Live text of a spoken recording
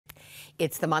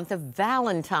It's the month of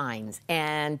Valentine's,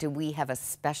 and we have a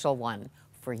special one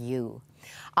for you.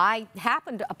 I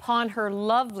happened upon her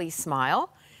lovely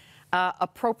smile,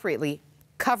 appropriately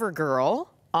cover girl,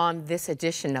 on this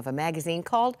edition of a magazine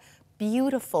called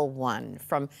Beautiful One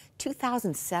from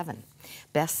 2007.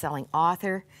 Best-selling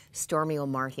author Stormie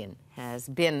Omartian has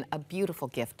been a beautiful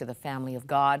gift to the family of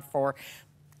God for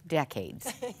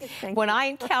decades. When I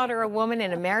encounter a woman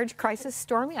in a marriage crisis,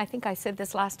 Stormie, I think I said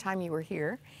this last time you were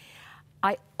here,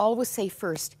 I always say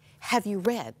first, have you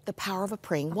read The Power of a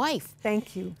Praying Wife?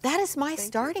 Thank you. That is my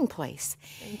starting place.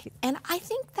 Thank you. And I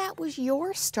think that was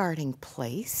your starting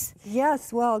place.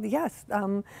 Yes, well, yes.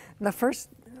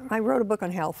 I wrote a book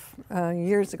on health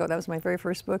years ago. That was my very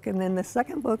first book. And then the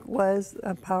second book was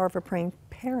The Power of a Praying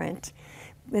Parent.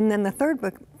 And then the third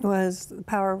book was The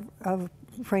Power of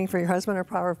Praying for Your Husband, or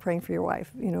Power of Praying for Your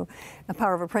Wife. You know, A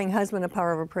Power of a Praying Husband, A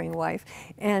Power of a Praying Wife.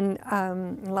 And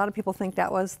a lot of people think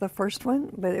that was the first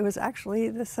one, but it was actually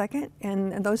the second.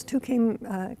 And those two came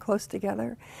close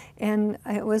together. And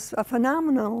it was a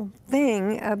phenomenal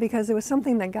thing because it was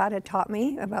something that God had taught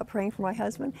me about praying for my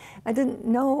husband. I didn't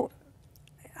know.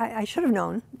 I should have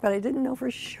known, but I didn't know for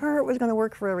sure it was going to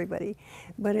work for everybody.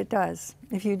 But it does.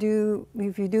 If you do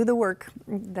the work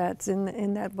that's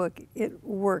in that book, it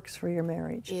works for your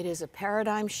marriage. It is a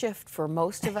paradigm shift for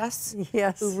most of us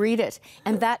Yes. who read it.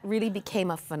 And that really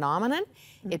became a phenomenon.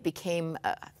 It became,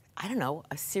 I don't know,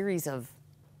 a series of,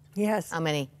 Yes. how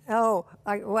many? Oh,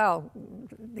 well,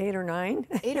 8 or 9.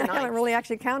 8 or 9. I haven't really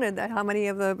actually counted how many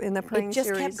in the praying series.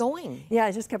 It just kept going. Yeah,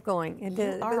 it just kept going. It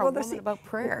did. You are a woman about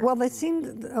prayer. Well, it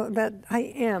seemed that I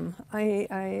am.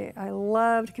 I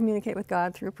love to communicate with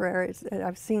God through prayer.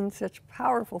 I've seen such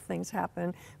powerful things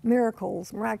happen,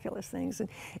 miracles, miraculous things.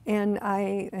 And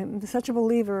I am such a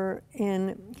believer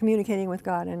in communicating with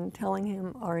God and telling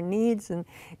Him our needs and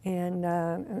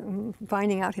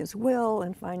finding out His will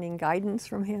and finding guidance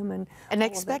from Him. And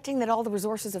expecting that all the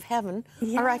resources of heaven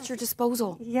are at your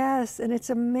disposal. Yes, and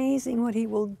it's amazing what He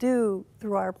will do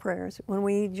through our prayers when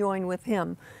we join with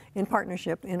Him in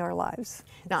partnership in our lives.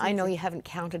 Now, I know you haven't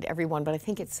counted everyone, but I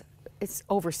think it's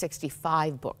over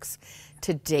 65 books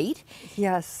to date.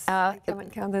 Yes, I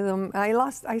haven't counted them.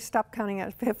 I stopped counting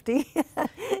at 50.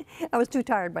 I was too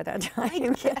tired by that time. I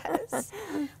guess.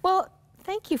 Well,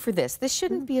 thank you for this. This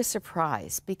shouldn't be a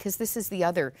surprise, because this is the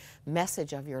other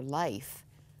message of your life.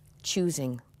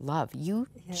 Choosing love. You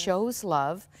chose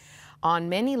love on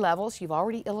many levels. You've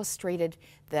already illustrated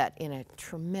that in a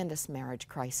tremendous marriage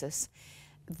crisis,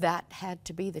 that had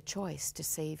to be the choice to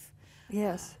save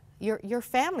your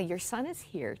family. Your son is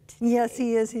here today. Yes,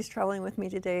 he is. He's traveling with me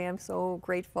today. I'm so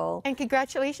grateful. And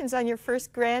congratulations on your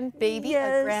first grandbaby,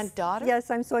 a granddaughter. Yes,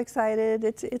 I'm so excited.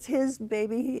 It's his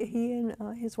baby. He and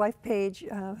his wife Paige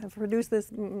have produced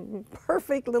this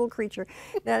perfect little creature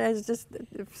that has just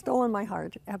stolen my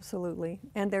heart, absolutely,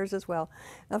 and theirs as well,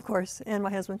 of course, and my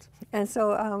husband's. And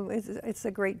so it's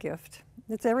a great gift.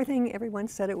 It's everything everyone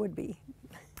said it would be.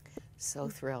 So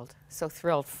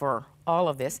thrilled for all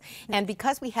of this. And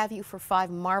because we have you for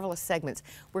 5 marvelous segments,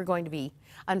 we're going to be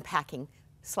unpacking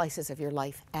slices of your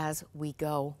life as we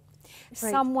go.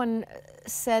 Right. Someone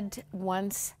said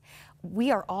once, we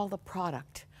are all the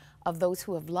product of those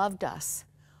who have loved us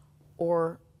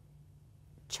or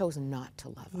chosen not to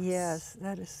love us. Yes,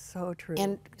 that is so true.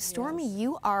 And Stormie,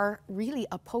 you are really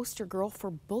a poster girl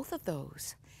for both of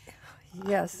those.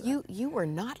 Yes. You were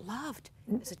not loved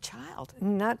as a child.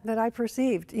 Not that I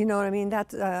perceived. You know what I mean?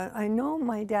 That's, I know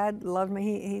my dad loved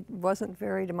me. He wasn't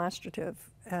very demonstrative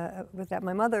with that.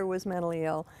 My mother was mentally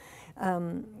ill.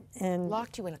 And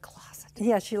locked you in a closet.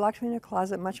 Yeah, she locked me in a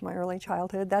closet much of my early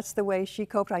childhood. That's the way she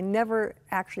coped. I never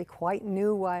actually quite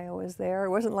knew why I was there. It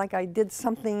wasn't like I did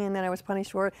something and then I was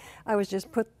punished for it. I was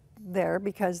just put there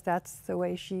because that's the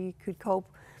way she could cope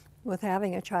with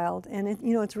having a child. And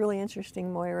it's really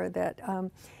interesting, Moira, that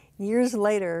years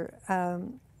later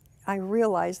I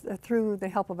realized that through the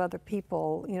help of other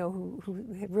people, who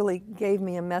really gave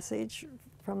me a message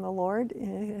from the Lord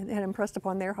and impressed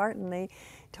upon their heart, and they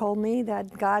told me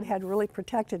that God had really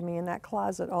protected me in that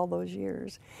closet all those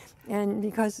years. And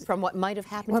because from what might have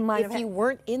happened if you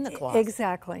weren't in the closet.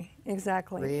 Exactly.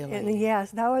 Really? And yes,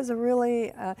 that was a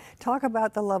really, talk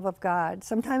about the love of God.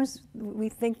 Sometimes we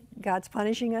think God's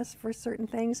punishing us for certain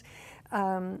things,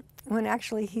 when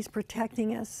actually He's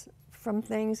protecting us from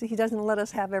things. He doesn't let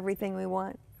us have everything we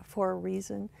want for a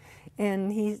reason.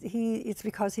 And it's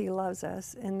because He loves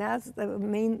us. And that's the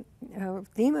main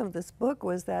theme of this book,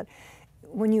 was that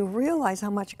when you realize how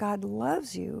much God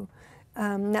loves you,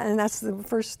 and that's the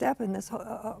first step in this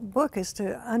book, is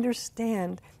to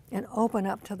understand and open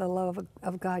up to the love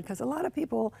of God. Because a lot of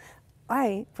people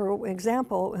I, for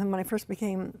example, when I first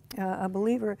became a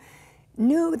believer,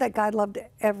 knew that God loved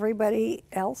everybody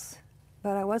else,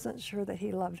 but I wasn't sure that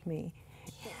He loved me.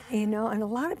 You know, and a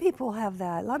lot of people have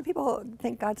that. A lot of people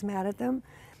think God's mad at them,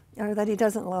 or that He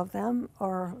doesn't love them,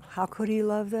 or how could He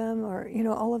love them, or, you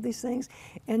know, all of these things.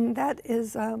 And that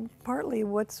is partly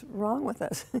what's wrong with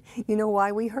us. You know,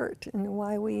 why we hurt and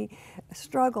why we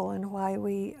struggle and why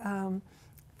we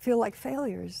feel like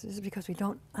failures is because we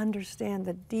don't understand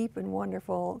the deep and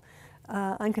wonderful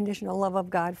unconditional love of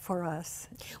God for us.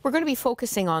 We're going to be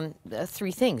focusing on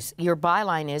three things. Your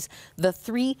byline is the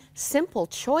 3 simple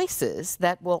choices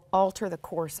that will alter the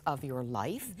course of your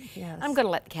life. Yes. I'm going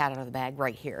to let the cat out of the bag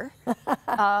right here.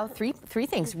 Three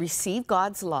things. Receive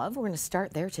God's love. We're going to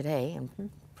start there today and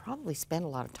probably spend a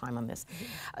lot of time on this.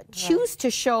 Choose to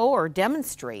show or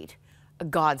demonstrate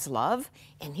God's love.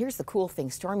 And here's the cool thing.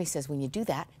 Stormie says when you do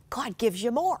that, God gives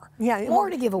you more. Yeah, more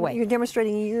to give away. You're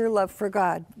demonstrating your love for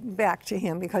God back to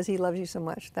Him because He loves you so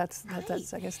much. That's that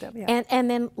second step. Yeah.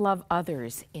 And then love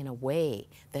others in a way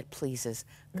that pleases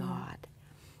God.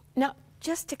 Now,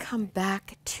 just to come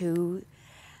back to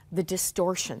the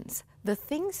distortions, the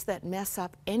things that mess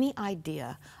up any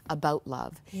idea about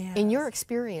love. Yes. In your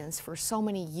experience for so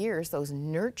many years, those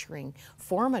nurturing,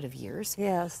 formative years,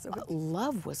 Yes.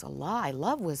 Love was a lie.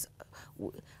 Love was,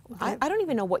 I don't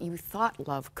even know what you thought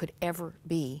love could ever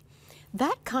be.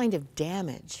 That kind of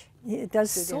damage, It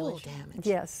does do soul damage,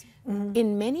 Yes.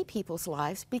 in many people's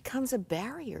lives becomes a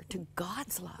barrier to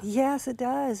God's love. Yes, it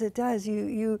does. It does.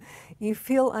 You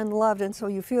feel unloved, and so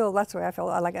you feel, that's why I felt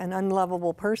like an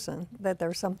unlovable person, that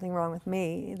there's something wrong with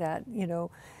me, that, you know,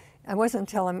 I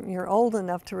wasn't until you're old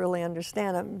enough to really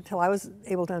understand it, until I was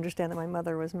able to understand that my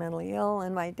mother was mentally ill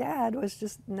and my dad was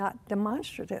just not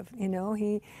demonstrative. You know,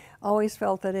 he always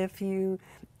felt that if you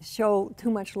show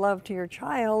too much love to your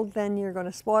child, then you're going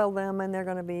to spoil them and they're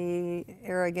going to be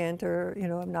arrogant or, you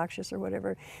know, obnoxious or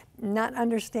whatever. Not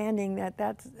understanding that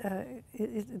that's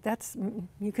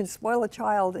you can spoil a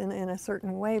child in a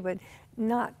certain way, but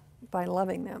not by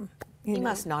loving them. He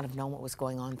must not have known what was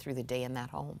going on through the day in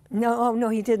that home. No, oh, no,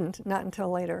 he didn't. Not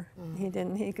until later. He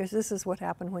didn't. Because this is what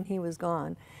happened when he was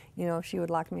gone. You know, she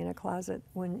would lock me in a closet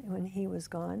when he was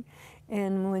gone,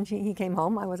 and when he came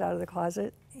home, I was out of the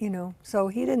closet. You know, so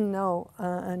he didn't know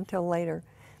until later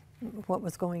what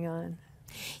was going on.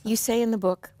 You say in the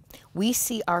book, we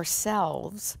see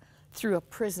ourselves through a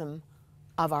prism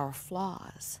of our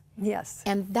flaws. Yes.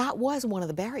 And that was one of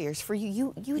the barriers for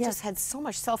you. You Yes. just had so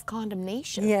much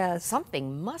self-condemnation. Yes.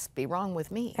 Something must be wrong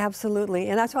with me. Absolutely,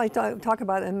 and that's why I talk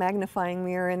about a magnifying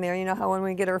mirror in there. You know how when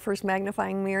we get our first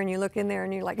magnifying mirror and you look in there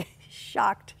and you're like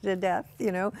shocked to death,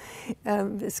 you know.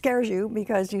 It scares you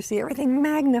because you see everything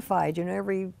magnified, you know,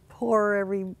 every pore,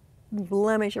 every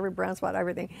blemish, every brown spot,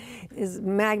 everything is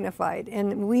magnified.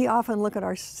 And we often look at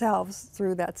ourselves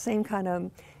through that same kind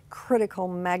of critical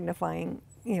magnifying,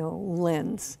 you know,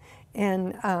 lens,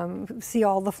 and see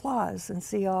all the flaws and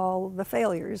see all the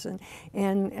failures,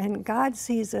 and God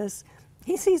sees us.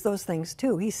 He sees those things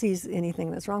too. He sees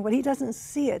anything that's wrong, but He doesn't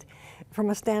see it from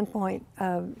a standpoint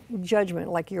of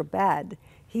judgment, like you're bad.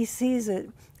 He sees it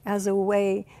as a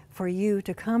way for you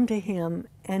to come to Him,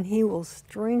 and He will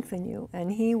strengthen you,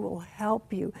 and He will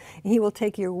help you. And He will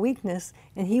take your weakness,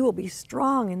 and He will be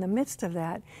strong in the midst of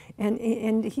that. And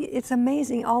it's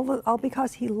amazing, all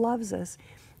because He loves us.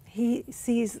 He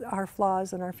sees our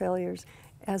flaws and our failures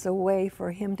as a way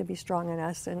for Him to be strong in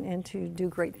us and to do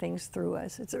great things through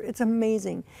us. It's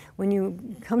amazing when you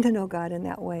come to know God in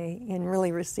that way and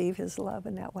really receive His love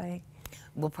in that way.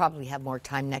 We'll probably have more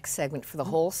time next segment for the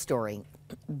whole story,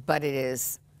 but it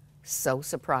is so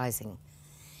surprising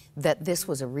that this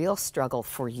was a real struggle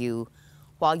for you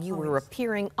while you were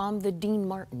appearing on the Dean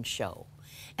Martin Show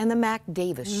and the Mac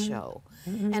Davis Show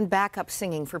and backup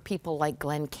singing for people like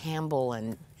Glenn Campbell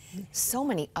and so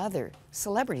many other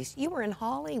celebrities. You were in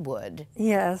Hollywood.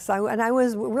 Yes, and I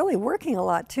was really working a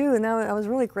lot too, and I was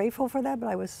really grateful for that, but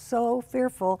I was so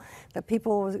fearful that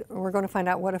people were going to find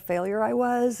out what a failure I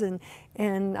was,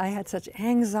 and I had such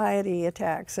anxiety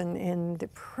attacks and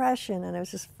depression, and I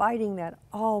was just fighting that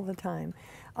all the time,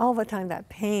 that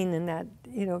pain and that,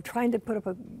 you know, trying to put up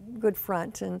a good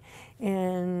front and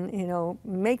you know,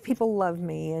 make people love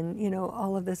me, and, you know,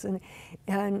 all of this, and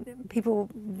people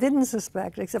didn't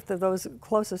suspect, except that those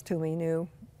closest to me knew,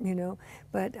 you know,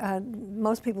 but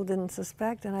most people didn't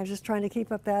suspect, and I was just trying to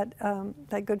keep up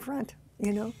that good front,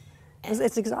 you know.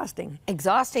 It's exhausting.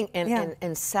 Exhausting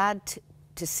and sad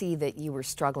to see that you were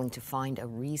struggling to find a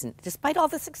reason, despite all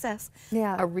the success,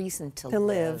 a reason to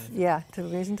live. Yeah, a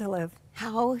reason to live.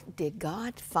 How did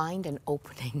God find an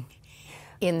opening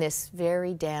in this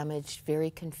very damaged,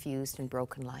 very confused and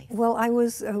broken life? Well, I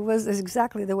was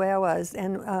exactly the way I was,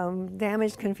 and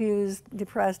damaged, confused,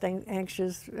 depressed,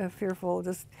 anxious, fearful,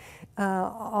 just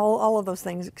all of those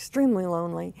things, extremely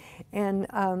lonely. And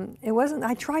it wasn't,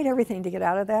 I tried everything to get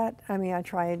out of that. I mean, I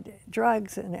tried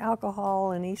drugs and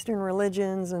alcohol and Eastern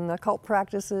religions and occult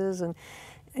practices and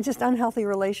just unhealthy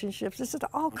relationships, just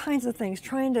all kinds of things,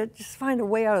 trying to just find a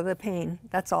way out of the pain.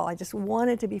 That's all. I just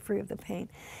wanted to be free of the pain.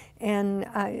 And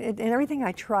everything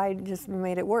I tried just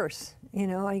made it worse. You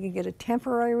know, I could get a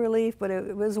temporary relief, but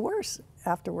it was worse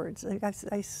afterwards.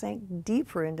 I sank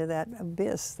deeper into that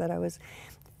abyss that I was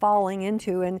falling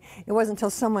into. And it wasn't until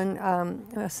someone,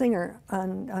 a singer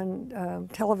on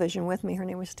television with me, her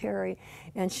name was Terry,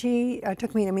 and she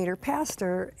took me to meet her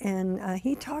pastor, and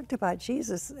he talked about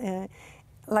Jesus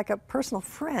like a personal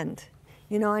friend.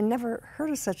 You know, I never heard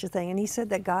of such a thing. And he said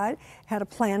that God had a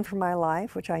plan for my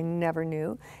life, which I never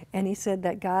knew. And he said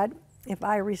that God, if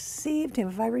I received him,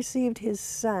 if I received his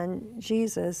son,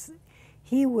 Jesus,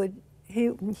 he would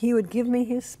give me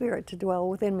his spirit to dwell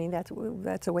within me. That's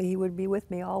the way he would be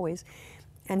with me always.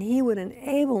 And he would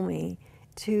enable me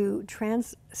to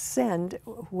transcend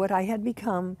what I had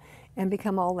become and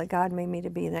become all that God made me to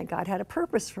be, and that God had a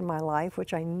purpose for my life,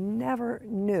 which I never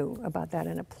knew about that,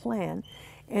 and a plan.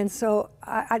 And so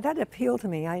that appealed to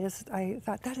me. I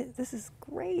thought, this is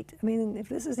great. I mean, if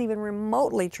this is even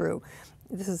remotely true,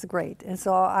 this is great. And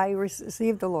so I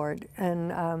received the Lord,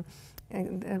 and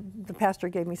the pastor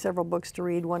gave me several books to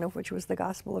read, one of which was the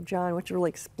Gospel of John, which really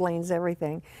explains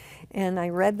everything. And I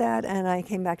read that, and I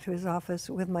came back to his office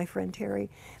with my friend Terry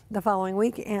the following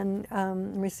week and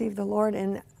received the Lord,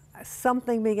 and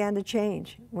something began to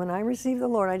change. When I received the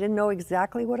Lord, I didn't know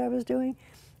exactly what I was doing.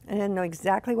 I didn't know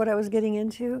exactly what I was getting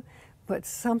into, but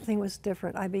something was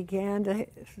different. I began to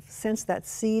sense that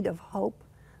seed of hope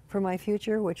for my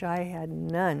future, which I had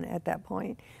none at that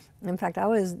point. In fact, I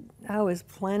was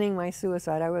planning my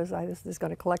suicide. I was just going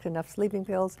to collect enough sleeping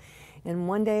pills, and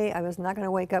one day I was not going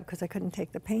to wake up because I couldn't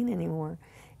take the pain anymore.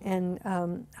 And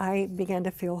I began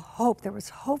to feel hope. There was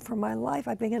hope for my life.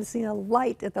 I began to see a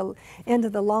light at the end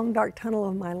of the long, dark tunnel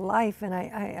of my life. And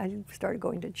I started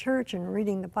going to church and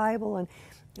reading the Bible and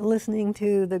listening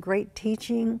to the great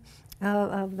teaching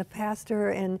of the pastor.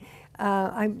 And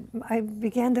I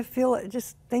began to feel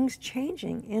just things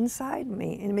changing inside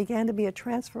me. And it began to be a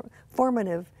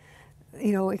transformative,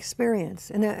 experience.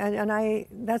 And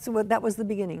that was the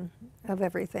beginning of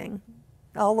everything.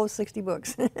 All those 60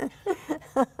 books.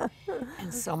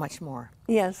 And so much more.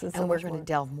 Yes, and we're going to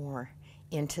delve more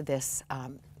into this.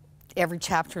 Every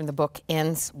chapter in the book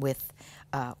ends with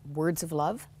words of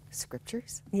love,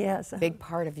 scriptures. Yes. A big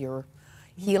part of your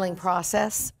healing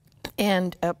process,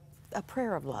 and a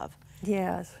prayer of love.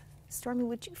 Yes. Stormie,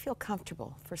 would you feel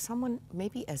comfortable for someone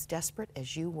maybe as desperate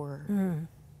as you were,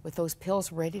 with those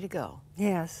pills ready to go?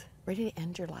 Yes. Ready to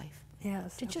end your life?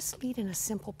 Yes. To just lead in a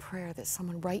simple prayer that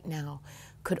someone right now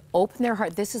could open their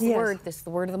heart. This is the word. This is the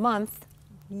word of the month.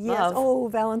 Yes. Love. Oh,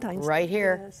 Valentine's. Right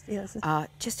here. Yes. Yes.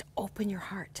 Just open your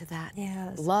heart to that.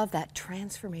 Yes. Love, that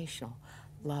transformational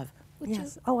love.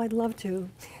 Yes. Oh, I'd love to.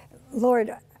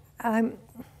 Lord,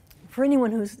 for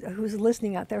anyone who's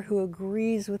listening out there who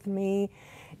agrees with me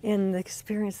in the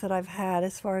experience that I've had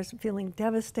as far as feeling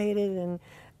devastated and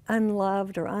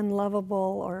unloved or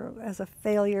unlovable or as a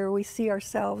failure, we see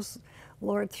ourselves,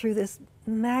 Lord, through this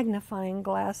magnifying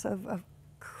glass of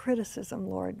criticism,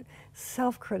 Lord,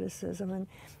 self-criticism and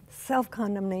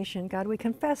self-condemnation. God, we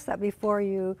confess that before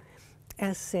you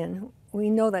as sin. We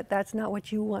know that that's not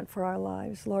what you want for our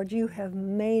lives. Lord, you have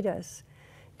made us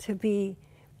to be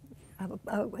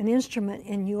an instrument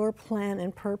in your plan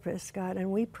and purpose, God,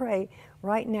 and we pray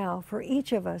right now for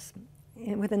each of us,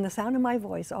 within the sound of my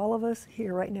voice, all of us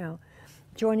here right now,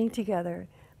 joining together,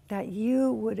 that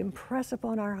you would impress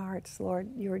upon our hearts, Lord,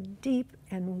 your deep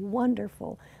and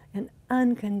wonderful and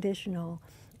unconditional,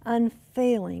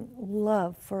 unfailing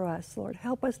love for us, Lord.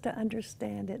 Help us to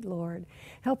understand it, Lord.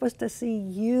 Help us to see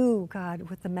you, God,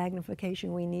 with the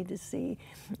magnification we need to see.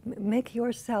 Make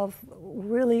yourself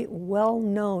really well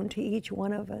known to each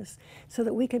one of us so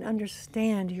that we can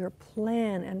understand your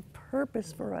plan and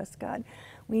purpose for us, God.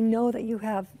 We know that you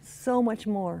have so much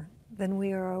more than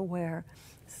we are aware,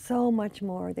 so much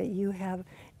more that you have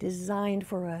designed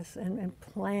for us and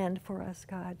planned for us,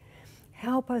 God.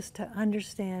 Help us to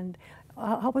understand,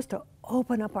 help us to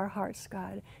open up our hearts,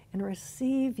 God, and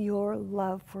receive your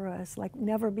love for us like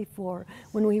never before.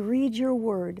 When we read your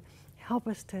word, help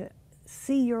us to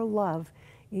see your love.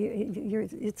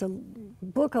 It's a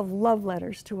book of love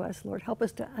letters to us, Lord. Help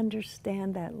us to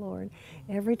understand that, Lord.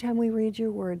 Every time we read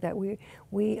your word, that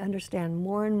we understand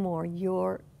more and more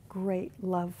your great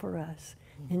love for us.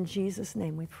 In Jesus'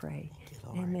 name we pray. Thank you,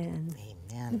 Lord. Amen.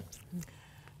 Amen.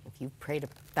 If you prayed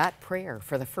that prayer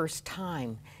for the first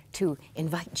time to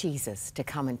invite Jesus to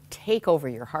come and take over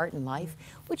your heart and life,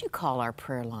 would you call our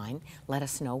prayer line? Let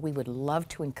us know. We would love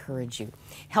to encourage you,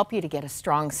 help you to get a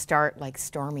strong start like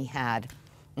Stormie had.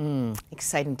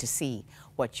 Exciting to see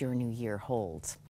what your new year holds.